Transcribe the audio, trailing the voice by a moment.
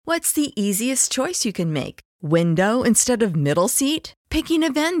What's the easiest choice you can make? Window instead of middle seat? Picking a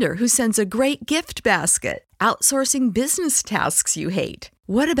vendor who sends a great gift basket? Outsourcing business tasks you hate?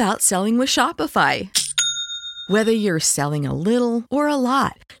 What about selling with Shopify? Whether you're selling a little or a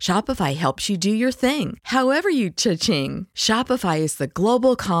lot, Shopify helps you do your thing, however you cha-ching. Shopify is the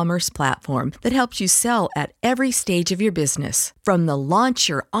global commerce platform that helps you sell at every stage of your business. From the launch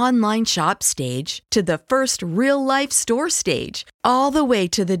your online shop stage to the first real-life store stage, all the way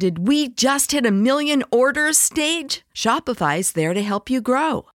to the did we just hit 1 million orders stage. Shopify's there to help you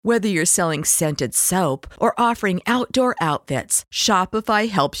grow. Whether you're selling scented soap or offering outdoor outfits, Shopify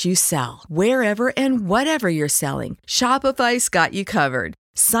helps you sell. Wherever and whatever you're selling, Shopify's got you covered.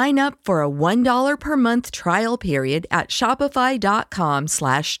 Sign up for a $1 per month trial period at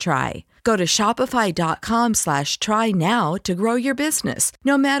shopify.com/try. Go to shopify.com/try now to grow your business,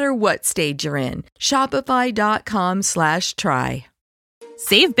 no matter what stage you're in. Shopify.com/try.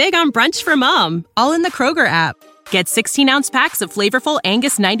 Save big on brunch for mom, all in the Kroger app. Get 16-ounce packs of flavorful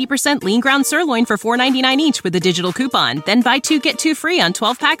Angus 90% lean ground sirloin for $4.99 each with a digital coupon. Then buy 2, get 2 free on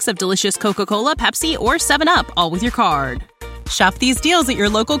 12 packs of delicious Coca-Cola, Pepsi, or 7-Up, all with your card. Shop these deals at your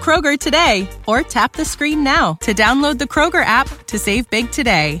local Kroger today, or tap the screen now to download the Kroger app to save big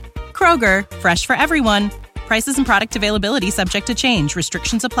today. Kroger, fresh for everyone. Prices and product availability subject to change.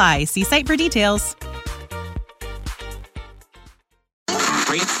 Restrictions apply. See site for details.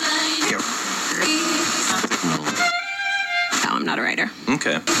 No, I'm not a writer.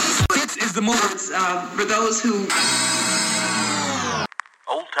 Okay. This is the movie for those who...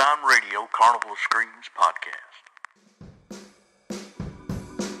 Old Time Radio Carnival of Screams podcast.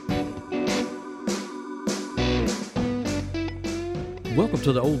 Welcome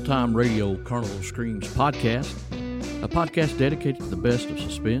to the Old Time Radio Carnival of Screams podcast, a podcast dedicated to the best of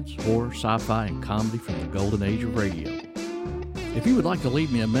suspense, horror, sci-fi, and comedy from the golden age of radio. If you would like to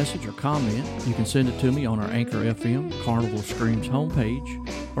leave me a message or comment, you can send it to me on our Anchor FM Carnival of Screams homepage,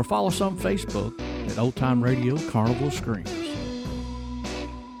 or follow us on Facebook at Old Time Radio Carnival of Screams.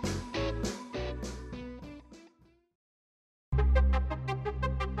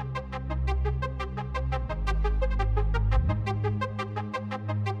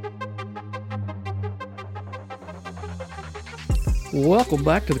 Welcome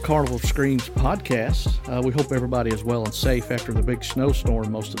back to the Carnival of Screams podcast. We hope everybody is well and safe after the big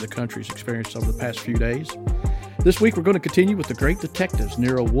snowstorm most of the country's experienced over the past few days. This week we're going to continue with the great detectives,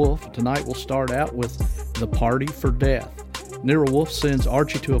 Nero Wolfe. Tonight we'll start out with The Party for Death. Nero Wolfe sends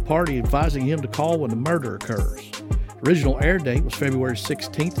Archie to a party advising him to call when the murder occurs. Original air date was February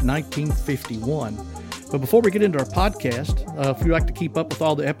 16th, 1951. But before we get into our podcast, if you'd like to keep up with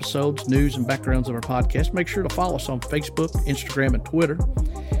all the episodes, news, and backgrounds of our podcast, make sure to follow us on Facebook, Instagram, and Twitter.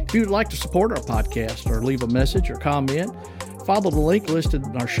 If you'd like to support our podcast or leave a message or comment, follow the link listed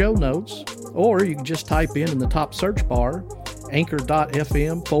in our show notes, or you can just type in the top search bar,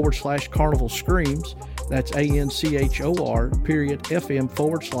 anchor.fm/Carnival Screams. That's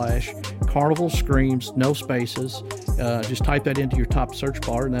ANCHOR.FM/Carnival Screams, no spaces. Just type that into your top search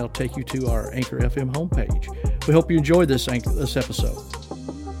bar, and that'll take you to our Anchor FM homepage. We hope you enjoyed this episode.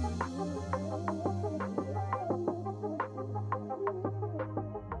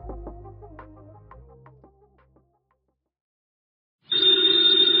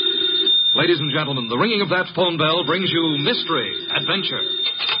 Ladies and gentlemen, the ringing of that phone bell brings you mystery, adventure.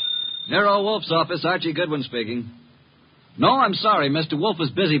 Nero Wolfe's office, Archie Goodwin speaking. No, I'm sorry, Mr. Wolfe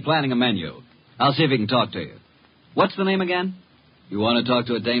is busy planning a menu. I'll see if he can talk to you. What's the name again? You want to talk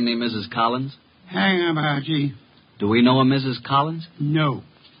to a dame named Mrs. Collins? Hang up, Archie. Do we know a Mrs. Collins? No.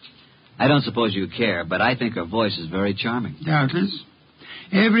 I don't suppose you care, but I think her voice is very charming. Doubtless.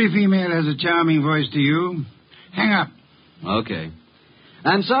 Every female has a charming voice to you. Hang up. Okay.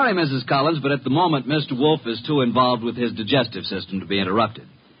 I'm sorry, Mrs. Collins, but at the moment, Mr. Wolfe is too involved with his digestive system to be interrupted.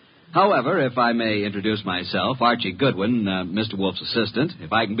 However, if I may introduce myself, Archie Goodwin, Mr. Wolfe's assistant,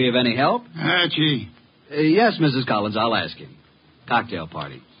 if I can be of any help. Archie. Yes, Mrs. Collins, I'll ask him. Cocktail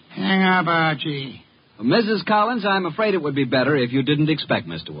party. Hang up, Archie. Mrs. Collins, I'm afraid it would be better if you didn't expect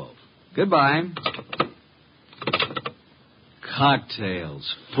Mr. Wolfe. Goodbye.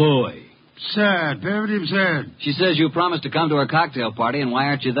 Cocktails. Phooey. Absurd. Very absurd. She says you promised to come to her cocktail party, and why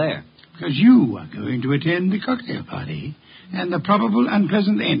aren't you there? Because you are going to attend the cocktail party and the probable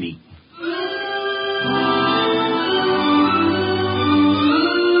unpleasant ending.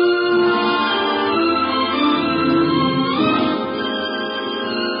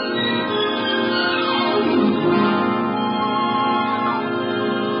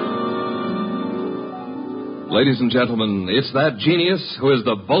 Ladies and gentlemen, it's that genius who is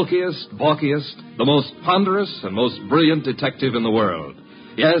the bulkiest, balkiest, the most ponderous, and most brilliant detective in the world.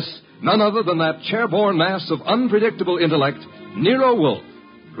 Yes, none other than that chair-borne mass of unpredictable intellect, Nero Wolfe.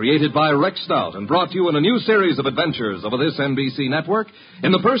 Created by Rex Stout and brought to you in a new series of adventures over this NBC network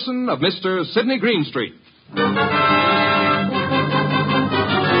in the person of Mr. Sidney Greenstreet.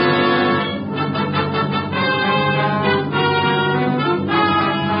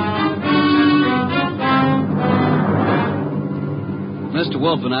 Mr.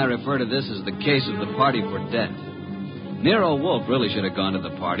 Wolfe and I refer to this as the case of the party for death. Nero Wolfe really should have gone to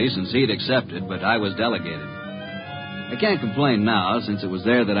the party since he'd accepted, but I was delegated. I can't complain now, since it was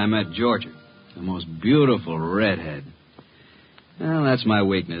there that I met Georgia, the most beautiful redhead. Well, that's my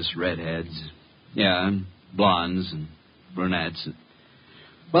weakness, redheads. Yeah, and blondes and brunettes.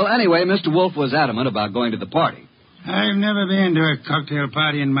 Well, anyway, Mr. Wolfe was adamant about going to the party. I've never been to a cocktail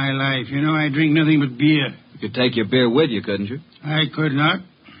party in my life. You know, I drink nothing but beer. You could take your beer with you, couldn't you? I could not.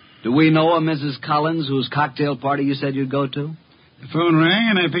 Do we know a Mrs. Collins whose cocktail party you said you'd go to? The phone rang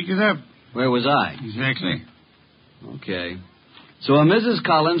and I picked it up. Where was I? Exactly. Okay. So a Mrs.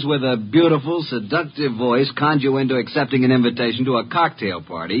 Collins with a beautiful, seductive voice conned you into accepting an invitation to a cocktail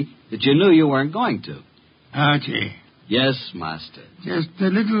party that you knew you weren't going to. Archie. Yes, master. Just a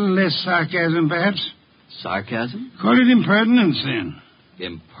little less sarcasm, perhaps. Sarcasm? Call it impertinence, then.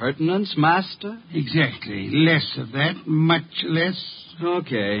 Impertinence, master? Exactly. Less of that. Much less.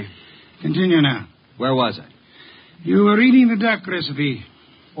 Okay. Continue now. Where was I? You were reading the duck recipe.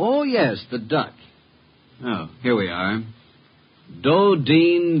 Oh, yes, the duck. Oh, here we are.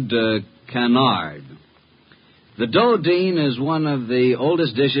 Dodine de canard. The dodine is one of the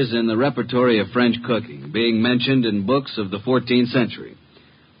oldest dishes in the repertory of French cooking, being mentioned in books of the 14th century.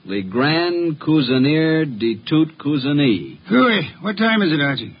 Le Grand Cuisinier de toute Cuisine. Hooey, what time is it,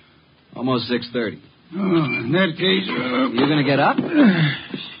 Archie? Almost 6:30. Oh, in that case... You going to get up?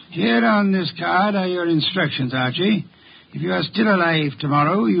 Here on this card are your instructions, Archie. If you are still alive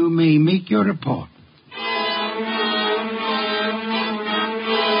tomorrow, you may make your report.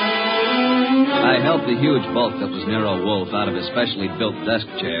 I helped the huge bulk that was Nero Wolfe out of his specially built desk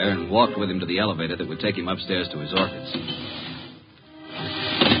chair and walked with him to the elevator that would take him upstairs to his orchids.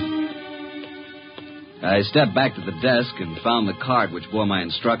 I stepped back to the desk and found the card which bore my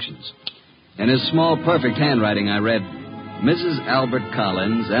instructions. In his small, perfect handwriting, I read, Mrs. Albert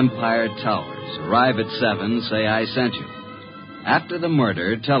Collins, Empire Towers. Arrive at 7, say I sent you. After the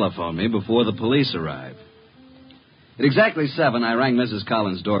murder, telephone me before the police arrive. At exactly 7, I rang Mrs.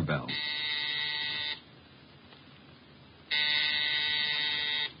 Collins' doorbell.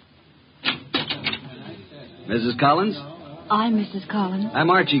 Mrs. Collins? I'm Mrs. Collins. I'm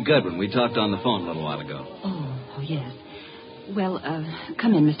Archie Goodwin. We talked on the phone a little while ago. Oh, yes. Well,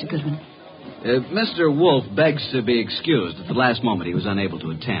 come in, Mr. Goodwin. Mr. Wolfe begs to be excused. At the last moment, he was unable to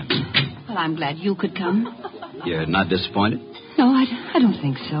attend. Well, I'm glad you could come. You're not disappointed? No, I don't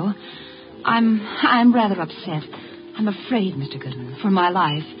think so. I'm rather upset. I'm afraid, Mr. Goodwin, for my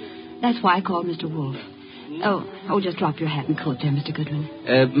life. That's why I called Mr. Wolfe. Oh, just drop your hat and coat there, Mr. Goodwin.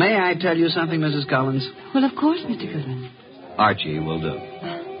 May I tell you something, Mrs. Collins? Well, of course, Mr. Goodwin. Archie will do.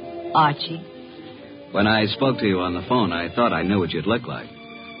 Archie? When I spoke to you on the phone, I thought I knew what you'd look like.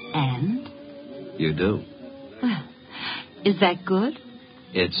 And? You do. Well, is that good?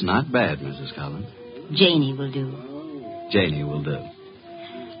 It's not bad, Mrs. Collins. Janie will do. Janie will do.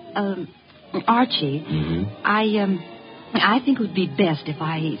 Archie, I think it would be best if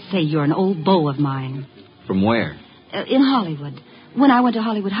I say you're an old beau of mine. From where? In Hollywood. When I went to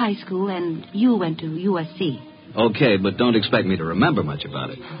Hollywood High School and you went to USC. Okay, but don't expect me to remember much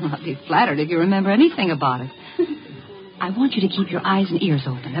about it. I'd be flattered if you remember anything about it. I want you to keep your eyes and ears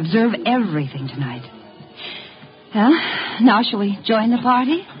open. Observe everything tonight. Well, now shall we join the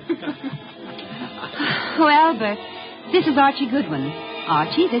party? Oh, Albert, this is Archie Goodwin.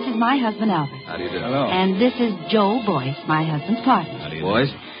 Archie, this is my husband, Albert. How do you do? Hello. And this is Joe Boyce, my husband's partner. How do you do?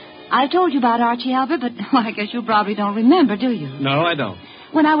 Boyce? I told you about Archie, Albert, but well, I guess you probably don't remember, do you? No, I don't.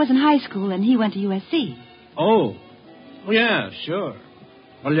 When I was in high school and he went to USC. Oh, yeah, sure.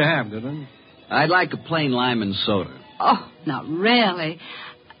 What'll you have, Goodwin? I'd like a plain lime and soda. Oh, now, really?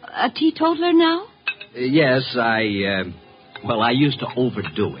 A teetotaler now? Yes, I used to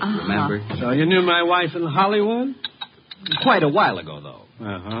overdo it, remember? So you knew my wife in Hollywood? Quite a while ago, though.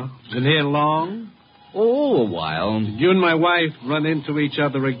 Uh-huh. Been here long? Oh, a while. Did you and my wife run into each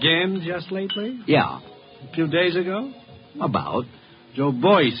other again just lately? Yeah. A few days ago? About. Joe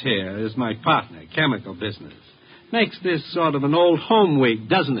Boyce here is my partner, chemical business. Makes this sort of an old home week,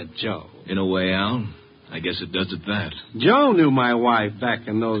 doesn't it, Joe? In a way, Al. I guess it does it that. Joe knew my wife back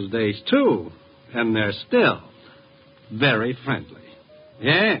in those days, too. And they're still very friendly.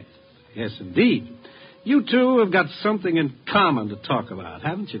 Yes, indeed. You two have got something in common to talk about,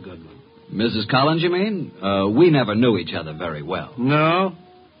 haven't you, Goodwin? Mrs. Collins, you mean? We never knew each other very well. No?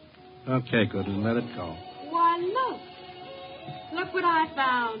 Okay, Goodwin, let it go. Why, look. Look what I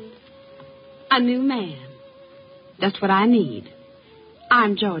found. A new man. Just what I need.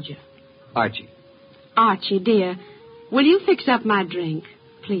 I'm Georgia. Archie. Archie, dear, will you fix up my drink,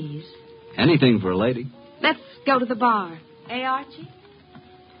 please? Anything for a lady. Let's go to the bar. Eh, Archie?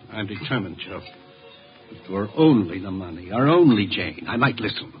 I'm determined, Joe. If it were only the money, or only Jane, I might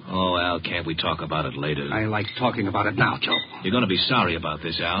listen. Oh, Al, can't we talk about it later? I like talking about it now, Joe. You're going to be sorry about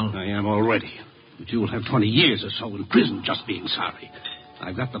this, Al. I am already. But you'll have 20 years or so in prison just being sorry.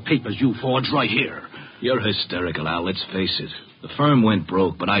 I've got the papers you forged right here. You're hysterical, Al. Let's face it. The firm went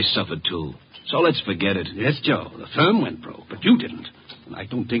broke, but I suffered too. So let's forget it. Yes, Joe, the firm went broke, but you didn't. And I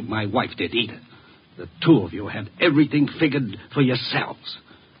don't think my wife did either. The two of you had everything figured for yourselves.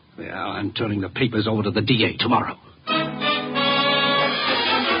 Well, I'm turning the papers over to the DA tomorrow.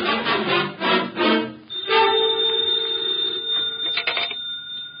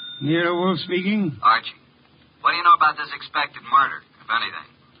 Nero Wolf speaking. Archie, what do you know about this expected murder, if anything?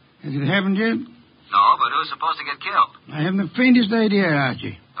 Has it happened yet? No, but who's supposed to get killed? I haven't the faintest idea,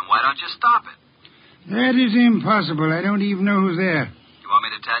 Archie. Then why don't you stop it? That is impossible. I don't even know who's there. You want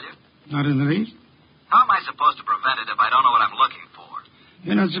me to tell you? Not in the least. How am I supposed to prevent it if I don't know what I'm looking for?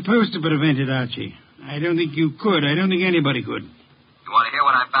 You're not supposed to prevent it, Archie. I don't think you could. I don't think anybody could. You want to hear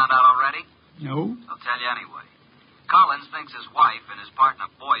what I found out already? No. I'll tell you anyway. Collins thinks his wife and his partner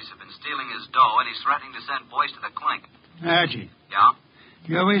Boyce have been stealing his dough, and he's threatening to send Boyce to the clink. Archie. Yeah?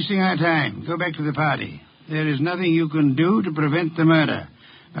 You're wasting our time. Go back to the party. There is nothing you can do to prevent the murder.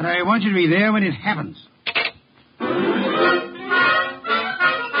 But I want you to be there when it happens.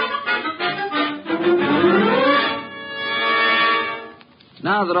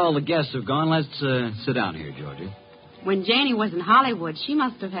 Now that all the guests have gone, let's sit down here, Georgie. When Janie was in Hollywood, she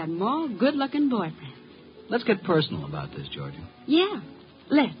must have had more good-looking boyfriends. Let's get personal about this, Georgie. Yeah,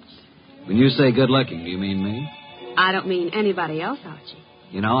 let's. When you say good-looking, do you mean me? I don't mean anybody else, Archie.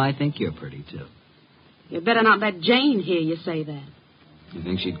 You know, I think you're pretty, too. You better not let Jane hear you say that. You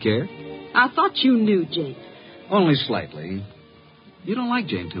think she'd care? I thought you knew Jane. Only slightly. You don't like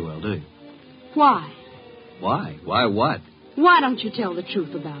Jane too well, do you? Why? Why? Why what? Why don't you tell the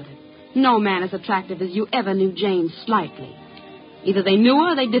truth about it? No man as attractive as you ever knew Jane slightly. Either they knew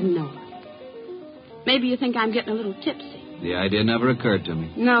her or they didn't know her. Maybe you think I'm getting a little tipsy. The idea never occurred to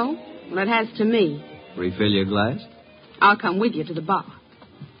me. No? Well, it has to me. Refill your glass? I'll come with you to the bar.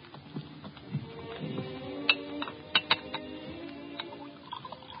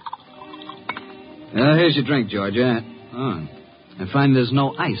 Here's your drink, Georgia. Oh, I find there's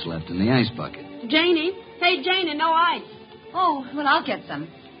no ice left in the ice bucket. Janie? Hey, Janie, no ice. Oh, well, I'll get some.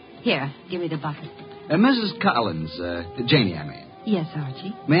 Here, give me the bucket. Mrs. Collins, Janie, I mean. Yes,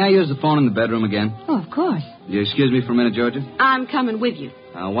 Archie. May I use the phone in the bedroom again? Oh, of course. You excuse me for a minute, Georgia? I'm coming with you.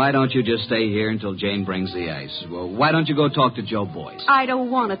 Why don't you just stay here until Jane brings the ice? Well, why don't you go talk to Joe Boyce? I don't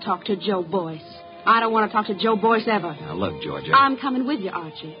want to talk to Joe Boyce. I don't want to talk to Joe Boyce ever. Now, look, Georgia. I'm coming with you,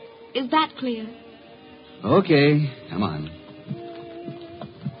 Archie. Is that clear? Okay, come on.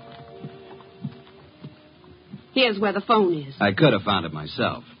 Here's where the phone is. I could have found it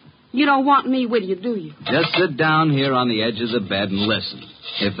myself. You don't want me with you, do you? Just sit down here on the edge of the bed and listen,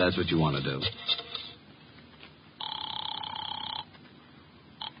 if that's what you want to do.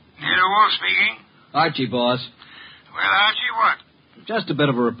 Nero Wolf speaking. Archie, boss. Well, Archie, what? Just a bit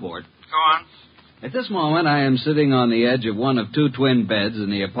of a report. Go on. At this moment, I am sitting on the edge of one of two twin beds in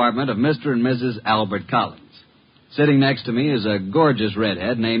the apartment of Mr. and Mrs. Albert Collins. Sitting next to me is a gorgeous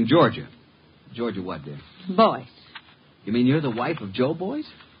redhead named Georgia. Georgia what, dear? Boyce. You mean you're the wife of Joe Boyce?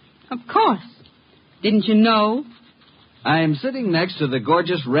 Of course. Didn't you know? I am sitting next to the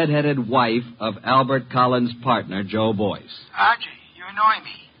gorgeous redheaded wife of Albert Collins' partner, Joe Boyce. Archie, you annoy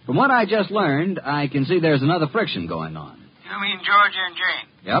me. From what I just learned, I can see there's another friction going on. You mean Georgia and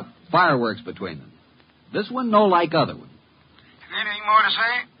Jane? Yep, fireworks between them. This one no like other one. Have you anything more to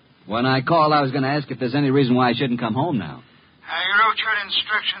say? When I called, I was going to ask if there's any reason why I shouldn't come home now. I wrote your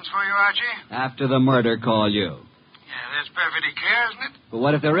instructions for you, Archie. After the murder, call you. Yeah, that's perfectly clear, isn't it? But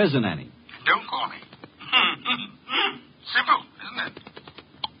what if there isn't any? Don't call me. Simple, isn't it?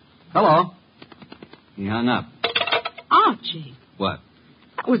 Hello. He hung up. Archie. What?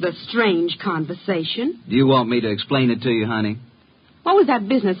 That was a strange conversation. Do you want me to explain it to you, honey? What was that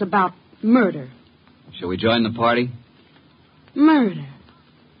business about murder? Shall we join the party? Murder.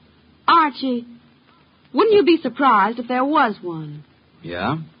 Archie, wouldn't you be surprised if there was one?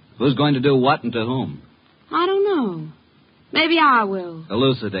 Yeah? Who's going to do what and to whom? I don't know. Maybe I will.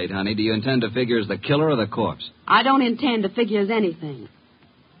 Elucidate, honey. Do you intend to figure as the killer or the corpse? I don't intend to figure as anything.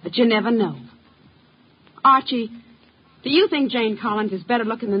 But you never know. Archie, do you think Jane Collins is better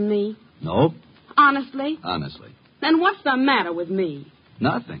looking than me? Nope. Honestly? Honestly. Then what's the matter with me?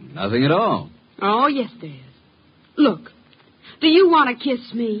 Nothing. Nothing at all. Oh, yes, there is. Look, do you want to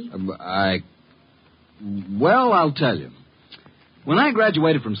kiss me? Well, I'll tell you. When I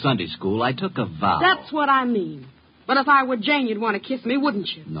graduated from Sunday school, I took a vow. That's what I mean. But if I were Jane, you'd want to kiss me, wouldn't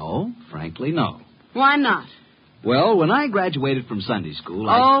you? No, frankly, no. Why not? Well, when I graduated from Sunday school,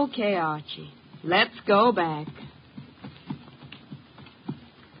 Okay, Archie. Let's go back.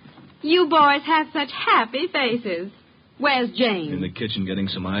 You boys have such happy faces. Where's Jane? In the kitchen getting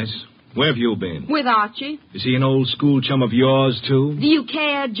some ice. Where have you been? With Archie. Is he an old school chum of yours, too? Do you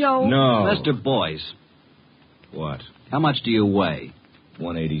care, Joe? No. Mr. Boyce. What? How much do you weigh?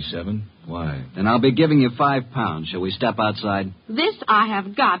 187. Why? Then I'll be giving you £5. Shall we step outside? This I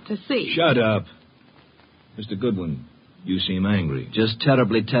have got to see. Shut up. Mr. Goodwin, you seem angry. Just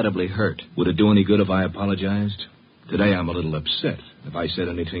terribly hurt. Would it do any good if I apologized? Today I'm a little upset. If I said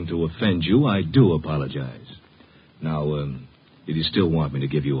anything to offend you, I do apologize. Now, if you still want me to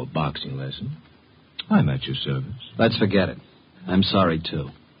give you a boxing lesson, I'm at your service. Let's forget it. I'm sorry, too.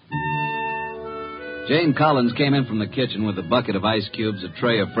 Jane Collins came in from the kitchen with a bucket of ice cubes, a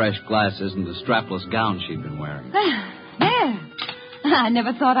tray of fresh glasses, and the strapless gown she'd been wearing. There. I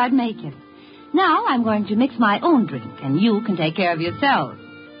never thought I'd make it. Now I'm going to mix my own drink, and you can take care of yourselves.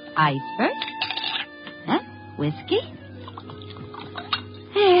 Ice first. Huh? Whiskey.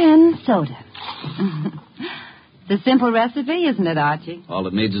 And soda. It's a simple recipe, isn't it, Archie? All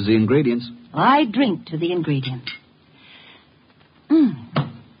it needs is the ingredients. I drink to the ingredients.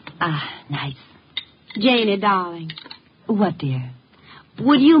 Nice. Janie, darling. What, dear?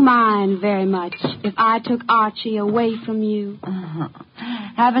 Would you mind very much if I took Archie away from you?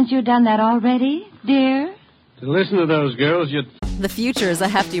 Haven't you done that already, dear? To listen to those girls, The future is a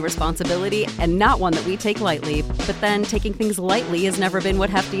hefty responsibility and not one that we take lightly. But then taking things lightly has never been what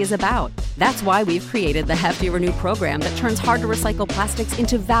Hefty is about. That's why we've created the Hefty Renew program that turns hard-to-recycle plastics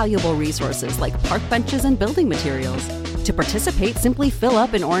into valuable resources like park benches and building materials. To participate, simply fill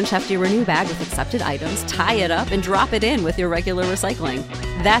up an orange Hefty Renew bag with accepted items, tie it up, and drop it in with your regular recycling.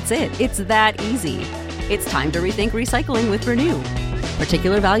 That's it. It's that easy. It's time to rethink recycling with Renew.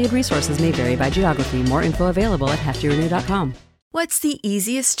 Particular valued resources may vary by geography. More info available at heftyrenew.com. What's the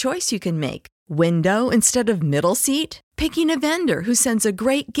easiest choice you can make? Window instead of middle seat? Picking a vendor who sends a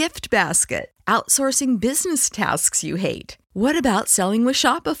great gift basket? Outsourcing business tasks you hate? What about selling with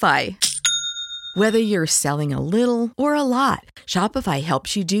Shopify? Whether you're selling a little or a lot, Shopify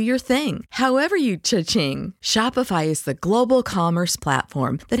helps you do your thing, however you cha-ching. Shopify is the global commerce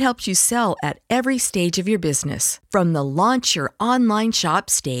platform that helps you sell at every stage of your business. From the launch your online shop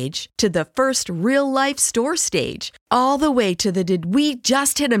stage to the first real-life store stage, all the way to the did we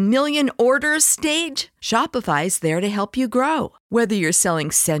just hit 1 million orders stage. Shopify's there to help you grow. Whether you're selling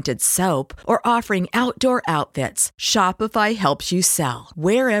scented soap or offering outdoor outfits, Shopify helps you sell.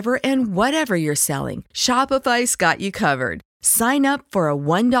 Wherever and whatever you're selling, Shopify's got you covered. Sign up for a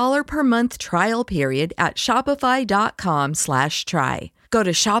 $1 per month trial period at shopify.com/try. Go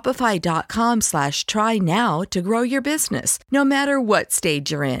to shopify.com/try now to grow your business, no matter what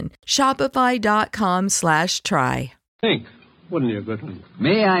stage you're in. Shopify.com/try. think. Wouldn't you, Goodwin?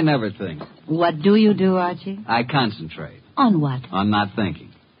 Me, I never think. What do you do, Archie? I concentrate. On what? On not thinking.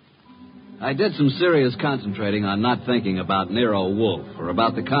 I did some serious concentrating on not thinking about Nero Wolfe or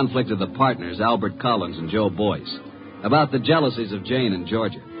about the conflict of the partners, Albert Collins and Joe Boyce, about the jealousies of Jane and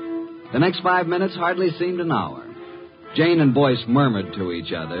Georgia. The next 5 minutes hardly seemed an hour. Jane and Boyce murmured to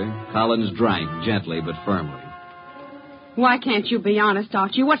each other. Collins drank gently but firmly. Why can't you be honest,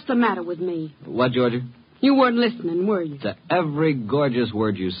 Archie? What's the matter with me? What, Georgia? You weren't listening, were you? To every gorgeous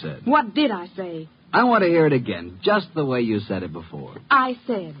word you said. What did I say? I want to hear it again, just the way you said it before. I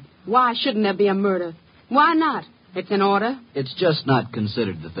said, why shouldn't there be a murder? Why not? It's in order. It's just not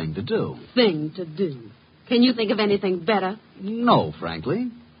considered the thing to do. Thing to do. Can you think of anything better? No, frankly.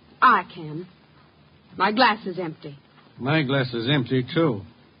 I can. My glass is empty. My glass is empty, too.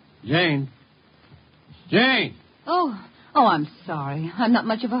 Jane. Jane! Oh, I'm sorry. I'm not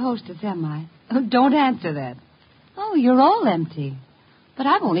much of a hostess, am I? Oh, don't answer that. Oh, you're all empty. But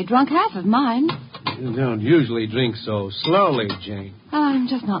I've only drunk half of mine. You don't usually drink so slowly, Jane. Oh, I'm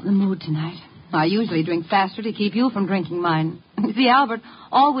just not in the mood tonight. I usually drink faster to keep you from drinking mine. You see, Albert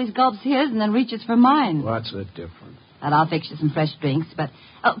always gulps his and then reaches for mine. What's the difference? Well, I'll fix you some fresh drinks, but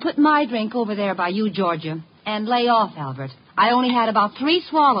put my drink over there by you, Georgia, and lay off, Albert. I only had about 3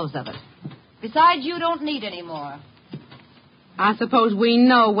 swallows of it. Besides, you don't need any more. I suppose we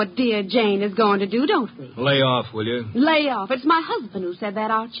know what dear Jane is going to do, don't we? Lay off, will you? Lay off. It's my husband who said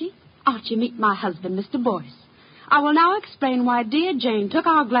that, Archie. Archie, meet my husband, Mr. Boyce. I will now explain why dear Jane took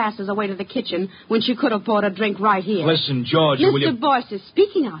our glasses away to the kitchen when she could have poured a drink right here. Listen, Georgia, will you... Mr. Boyce is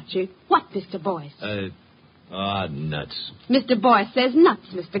speaking, Archie. What, Mr. Boyce? Nuts. Mr. Boyce says nuts,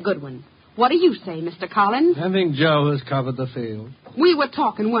 Mr. Goodwin. What do you say, Mr. Collins? I think Joe has covered the field. We were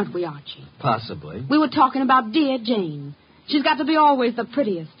talking, weren't we, Archie? Possibly. We were talking about dear Jane. She's got to be always the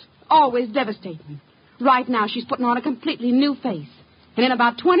prettiest, always devastating. Right now, she's putting on a completely new face. And in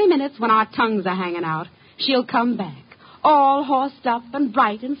about 20 minutes, when our tongues are hanging out, she'll come back, all horsed up and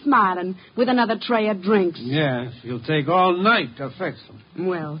bright and smiling, with another tray of drinks. Yeah, she'll take all night to fix them.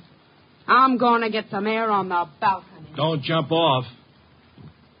 Well, I'm going to get some air on the balcony. Don't jump off.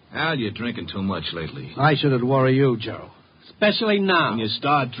 Al, you're drinking too much lately. I shouldn't worry you, Joe. Especially now. When you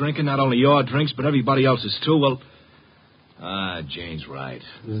start drinking, not only your drinks, but everybody else's too, well... Jane's right.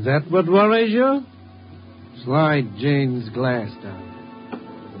 Is that what worries you? Slide Jane's glass down.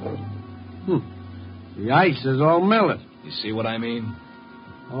 The ice is all melted. You see what I mean?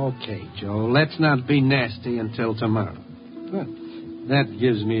 Okay, Joe, let's not be nasty until tomorrow. That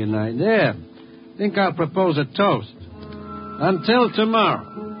gives me an idea. I think I'll propose a toast. Until tomorrow.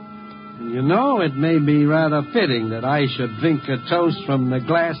 And you know, it may be rather fitting that I should drink a toast from the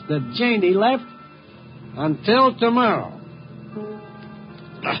glass that Janie left. Until tomorrow.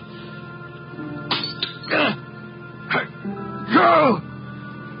 Go!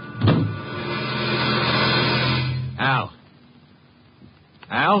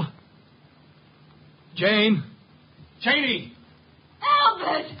 Al? Jane? Janie!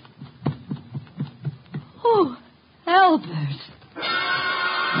 Albert! Oh, Albert.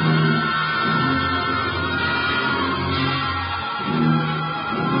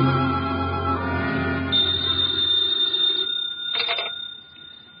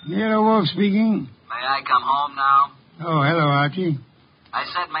 Nero Wolf speaking. May I come home now? Oh, hello, Archie. I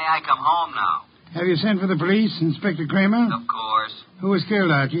said, may I come home now? Have you sent for the police, Inspector Kramer? Of course. Who was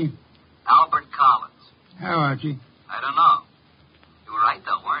killed, Archie? Albert Collins. How, Archie? I don't know. You were right,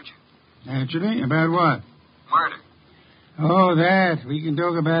 though, weren't you? Naturally. About what? Murder. Oh, that. We can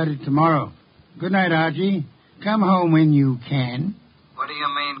talk about it tomorrow. Good night, Archie. Come home when you can. What do you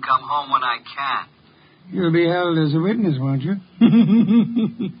mean, come home when I can? You'll be held as a witness, won't you?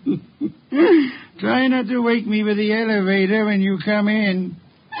 Try not to wake me with the elevator when you come in.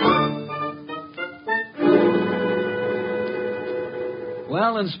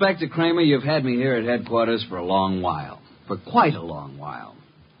 Well, Inspector Kramer, you've had me here at headquarters for a long while. For quite a long while.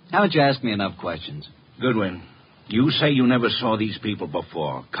 Haven't you asked me enough questions? Goodwin, you say you never saw these people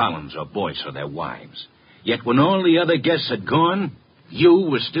before, Collins or Boyce or their wives. Yet when all the other guests had gone, you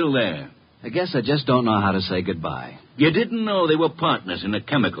were still there. I guess I just don't know how to say goodbye. You didn't know they were partners in a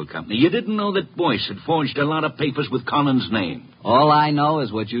chemical company. You didn't know that Boyce had forged a lot of papers with Collins' name. All I know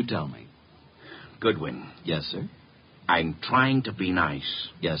is what you tell me. Goodwin. Yes, sir? I'm trying to be nice.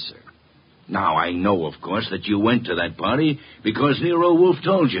 Yes, sir. Now, I know, of course, that you went to that party because Nero Wolf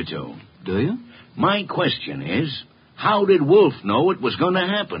told you to. Do you? My question is, how did Wolf know it was going to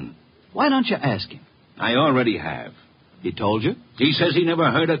happen? Why don't you ask him? I already have. He told you? He says he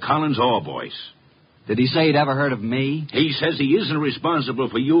never heard of Collins or Boyce. Did he say he'd ever heard of me? He says he isn't responsible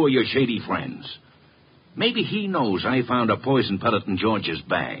for you or your shady friends. Maybe he knows I found a poison pellet in George's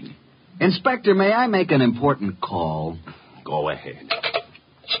bag. Inspector, may I make an important call? Go ahead.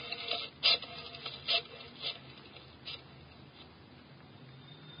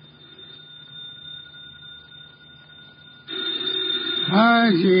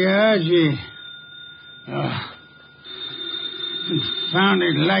 Archie.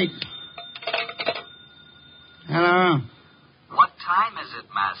 Confounded light. Hello? What time is it,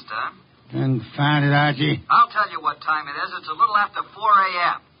 Master? Confounded, Archie. I'll tell you what time it is. It's a little after 4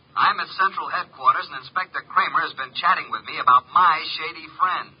 a.m. I'm at Central Headquarters, and Inspector Kramer has been chatting with me about my shady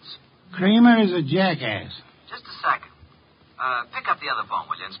friends. Kramer is a jackass. Just a second. Pick up the other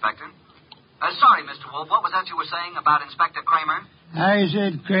phone, will you, Inspector? Sorry, Mr. Wolf. What was that you were saying about Inspector Kramer? I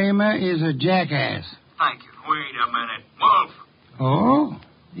said Kramer is a jackass. Thank you. Wait a minute. Wolf! Oh?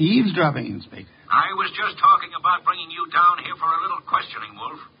 Eavesdropping, Inspector. I was just talking about bringing you down here for a little questioning,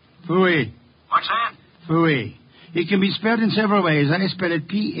 Wolf. Phooey. What's that? Phooey. It can be spelled in several ways. I spell it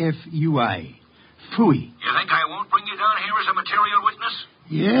P-F-U-I. Phooey. You think I won't bring you down here as a material witness?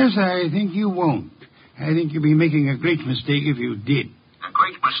 Yes, I think you won't. I think you'd be making a great mistake if you did. A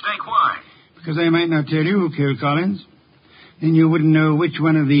great mistake? Why? Because I might not tell you who killed Collins. Then you wouldn't know which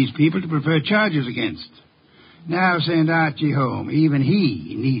one of these people to prefer charges against. Now send Archie home. Even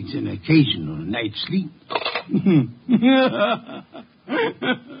he needs an occasional night's sleep. What do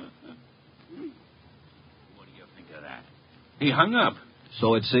you think of that? He hung up.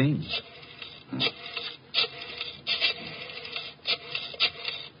 So it seems.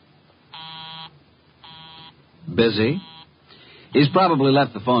 Busy? He's probably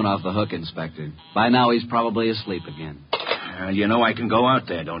left the phone off the hook, Inspector. By now, he's probably asleep again. You know I can go out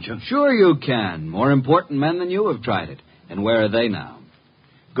there, don't you? Sure you can. More important men than you have tried it. And where are they now?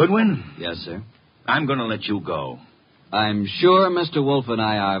 Goodwin? Yes, sir. I'm going to let you go. I'm sure Mr. Wolf and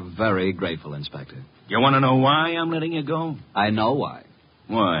I are very grateful, Inspector. You want to know why I'm letting you go? I know why.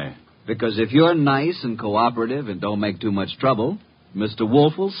 Why? Because if you're nice and cooperative and don't make too much trouble, Mr.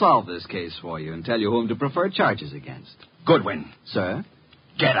 Wolf will solve this case for you and tell you whom to prefer charges against. Goodwin. Sir?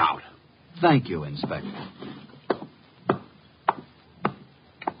 Get out. Thank you, Inspector.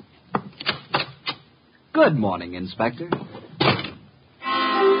 Good morning, Inspector.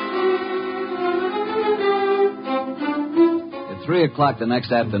 At 3 o'clock the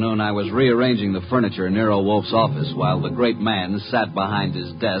next afternoon, I was rearranging the furniture in Nero Wolf's office while the great man sat behind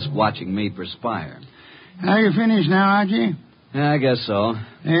his desk watching me perspire. Are you finished now, Archie? Yeah, I guess so.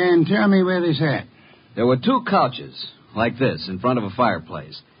 And tell me where they sat. There were 2 couches, like this, in front of a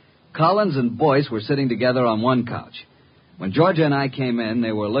fireplace. Collins and Boyce were sitting together on one couch. When Georgia and I came in,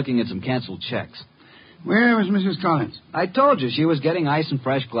 they were looking at some canceled checks. Where was Mrs. Collins? I told you she was getting ice and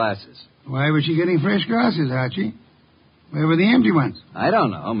fresh glasses. Why was she getting fresh glasses, Archie? Where were the empty ones? I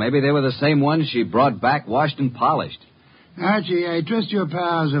don't know. Maybe they were the same ones she brought back washed and polished. Archie, I trust your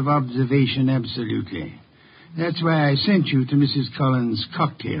powers of observation absolutely. That's why I sent you to Mrs. Collins'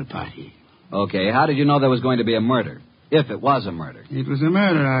 cocktail party. Okay, how did you know there was going to be a murder? If it was a murder. It was a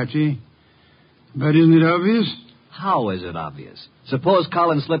murder, Archie. But isn't it obvious? How is it obvious? Suppose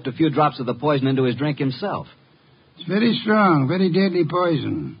Collins slipped a few drops of the poison into his drink himself. It's very strong, very deadly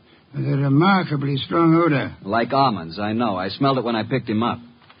poison, with a remarkably strong odor. Like almonds, I know. I smelled it when I picked him up.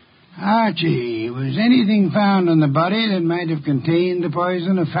 Archie, was anything found on the body that might have contained the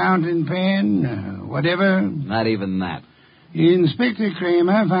poison, a fountain pen, whatever? Not even that. Inspector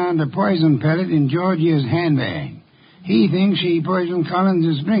Kramer found a poison pellet in Georgia's handbag. He thinks she poisoned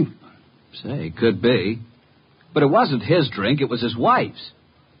Collins' drink. Say, could be. But it wasn't his drink, it was his wife's.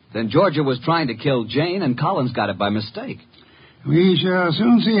 Then Georgia was trying to kill Jane, and Collins got it by mistake. We shall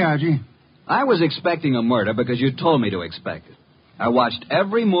soon see, Archie. I was expecting a murder because you told me to expect it. I watched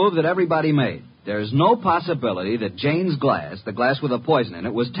every move that everybody made. There's no possibility that Jane's glass, the glass with the poison in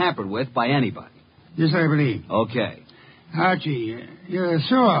it, was tampered with by anybody. Yes, I believe. Okay. Archie, you're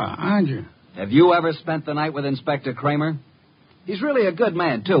sore, aren't you? Have you ever spent the night with Inspector Kramer? He's really a good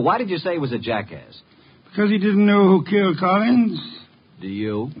man, too. Why did you say he was a jackass? Because he didn't know who killed Collins. Do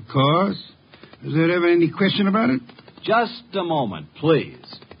you? Of course. Was there ever any question about it? Just a moment, please.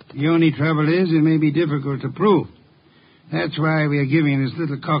 The only trouble is it may be difficult to prove. That's why we are giving this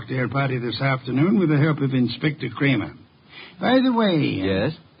little cocktail party this afternoon with the help of Inspector Kramer. By the way...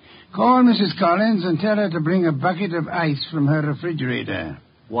 Yes? Call Mrs. Collins and tell her to bring a bucket of ice from her refrigerator.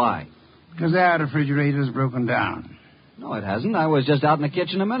 Why? Because our refrigerator's broken down. No, it hasn't. I was just out in the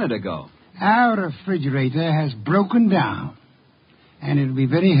kitchen a minute ago. Our refrigerator has broken down. And it would be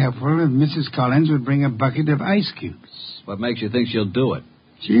very helpful if Mrs. Collins would bring a bucket of ice cubes. What makes you think she'll do it?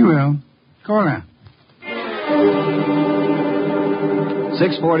 She will. Call her.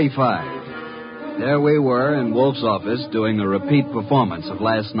 6:45. There we were in Wolf's office doing a repeat performance of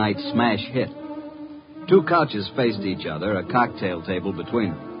last night's smash hit. 2 couches faced each other, a cocktail table between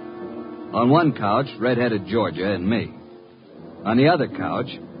them. On one couch, red-headed Georgia and me. On the other couch,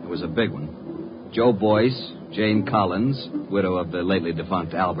 it was a big one, Joe Boyce, Jane Collins, widow of the lately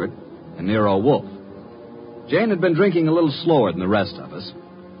defunct Albert, and Nero Wolf. Jane had been drinking a little slower than the rest of us.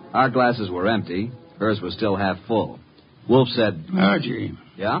 Our glasses were empty. Hers was still half full. Wolf said... Archie.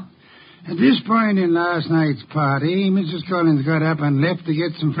 Yeah? At this point in last night's party, Mrs. Collins got up and left to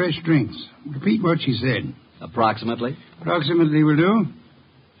get some fresh drinks. Repeat what she said. Approximately? Approximately will do.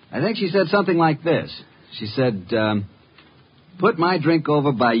 I think she said something like this. She said, put my drink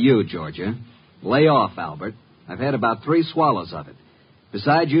over by you, Georgia. Lay off, Albert. I've had about 3 swallows of it.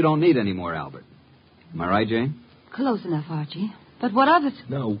 Besides, you don't need any more, Albert. Am I right, Jane? Close enough, Archie. But what of it?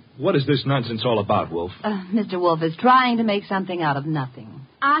 Now, what is this nonsense all about, Wolf? Mr. Wolf is trying to make something out of nothing.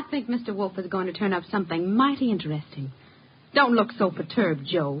 I think Mr. Wolf is going to turn up something mighty interesting. Don't look so perturbed,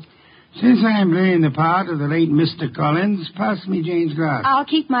 Joe. Since I am playing the part of the late Mr. Collins, pass me Jane's glass. I'll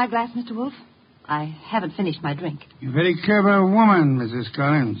keep my glass, Mr. Wolf. I haven't finished my drink. You're a very clever woman, Mrs.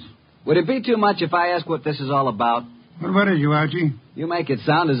 Collins. Would it be too much if I ask what this is all about? What is you, Archie? You make it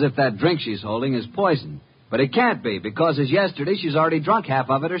sound as if that drink she's holding is poison. But it can't be, because as yesterday, she's already drunk half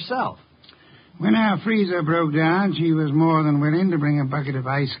of it herself. When our freezer broke down, she was more than willing to bring a bucket of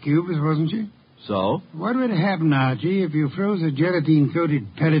ice cubes, wasn't she? So? What would happen, Archie, if you froze a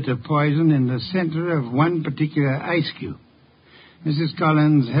gelatine-coated pellet of poison in the center of one particular ice cube? Mrs.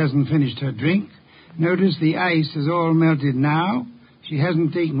 Collins hasn't finished her drink. Notice the ice is all melted now. She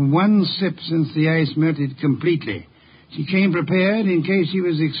hasn't taken one sip since the ice melted completely. She came prepared in case she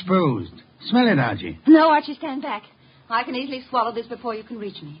was exposed. Smell it, Archie. No, Archie, stand back. I can easily swallow this before you can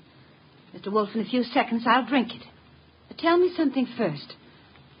reach me. Mr. Wolf, in a few seconds, I'll drink it. But tell me something first.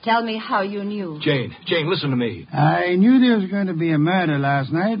 Tell me how you knew. Jane, listen to me. I knew there was going to be a murder last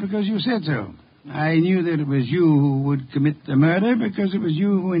night because you said so. I knew that it was you who would commit the murder because it was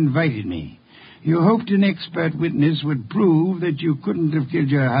you who invited me. You hoped an expert witness would prove that you couldn't have killed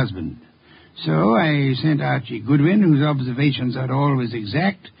your husband. So I sent Archie Goodwin, whose observations are always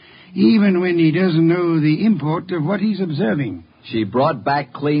exact, even when he doesn't know the import of what he's observing. She brought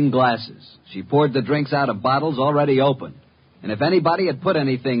back clean glasses. She poured the drinks out of bottles already opened. And if anybody had put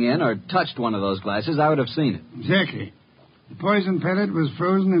anything in or touched one of those glasses, I would have seen it. Exactly. The poison pellet was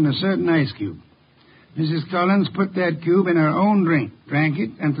frozen in a certain ice cube. Mrs. Collins put that cube in her own drink, drank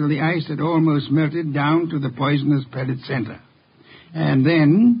it until the ice had almost melted down to the poisonous pellet center. And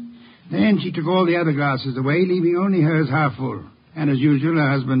then she took all the other glasses away, leaving only hers half full. And as usual,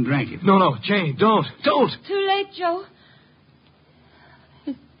 her husband drank it. No, Jane, don't. Too late, Joe.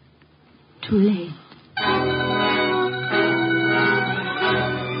 Too late.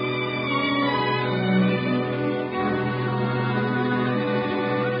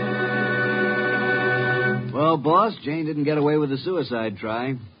 Well, boss, Jane didn't get away with a suicide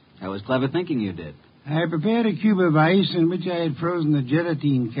try. That was clever thinking you did. I prepared a cube of ice in which I had frozen a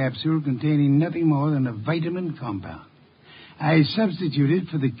gelatine capsule containing nothing more than a vitamin compound. I substituted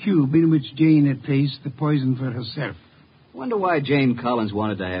for the cube in which Jane had placed the poison for herself. Wonder why Jane Collins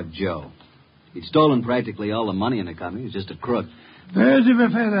wanted to have Joe. He'd stolen practically all the money in the company. He was just a crook. Birds of a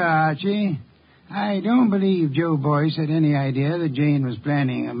feather, Archie. I don't believe Joe Boyce had any idea that Jane was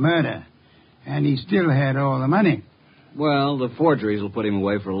planning a murder. And he still had all the money. Well, the forgeries will put him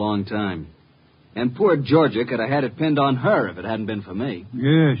away for a long time. And poor Georgia could have had it pinned on her if it hadn't been for me.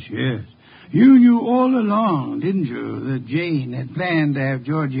 Yes. You knew all along, didn't you, that Jane had planned to have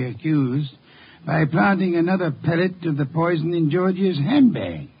Georgia accused by planting another pellet of the poison in Georgia's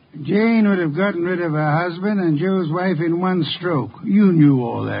handbag. Jane would have gotten rid of her husband and Joe's wife in one stroke. You knew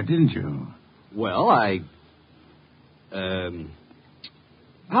all that, didn't you? Well,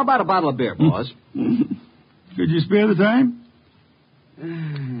 how about a bottle of beer, boss? Could you spare the time?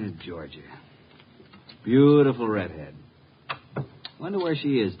 Georgia. Beautiful redhead. Wonder where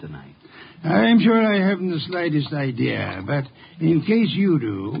she is tonight. I'm sure I haven't the slightest idea, but in case you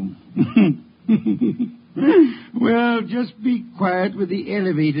do... Well, just be quiet with the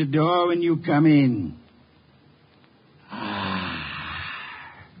elevator door when you come in.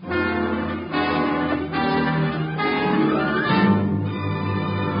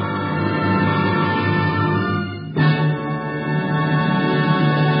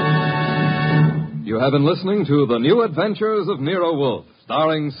 You have been listening to The New Adventures of Nero Wolfe,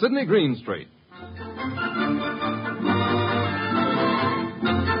 starring Sidney Greenstreet.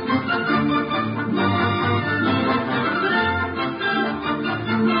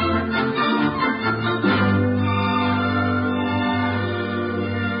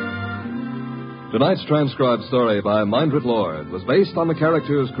 Tonight's transcribed story by Mindred Lord was based on the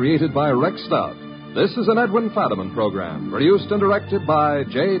characters created by Rex Stout. This is an Edwin Fadiman program, produced and directed by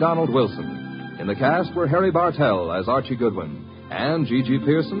J. Donald Wilson. In the cast were Harry Bartell as Archie Goodwin, and Gigi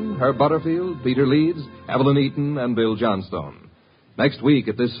Pearson, Herb Butterfield, Peter Leeds, Evelyn Eaton, and Bill Johnstone. Next week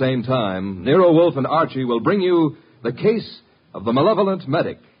at this same time, Nero Wolfe and Archie will bring you The Case of the Malevolent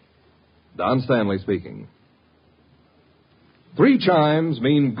Medic. Don Stanley speaking. 3 chimes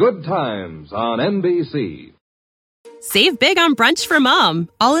mean good times on NBC. Save big on brunch for Mom,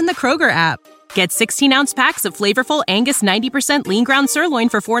 all in the Kroger app. Get 16-ounce packs of flavorful Angus 90% lean ground sirloin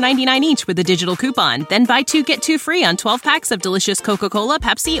for $4.99 each with a digital coupon. Then buy 2, get 2 free on 12 packs of delicious Coca-Cola,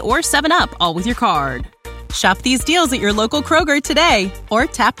 Pepsi, or 7-Up, all with your card. Shop these deals at your local Kroger today, or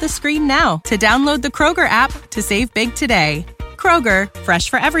tap the screen now to download the Kroger app to save big today. Kroger, fresh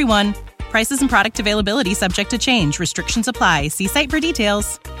for everyone. Prices and product availability subject to change. Restrictions apply. See site for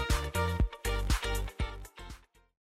details.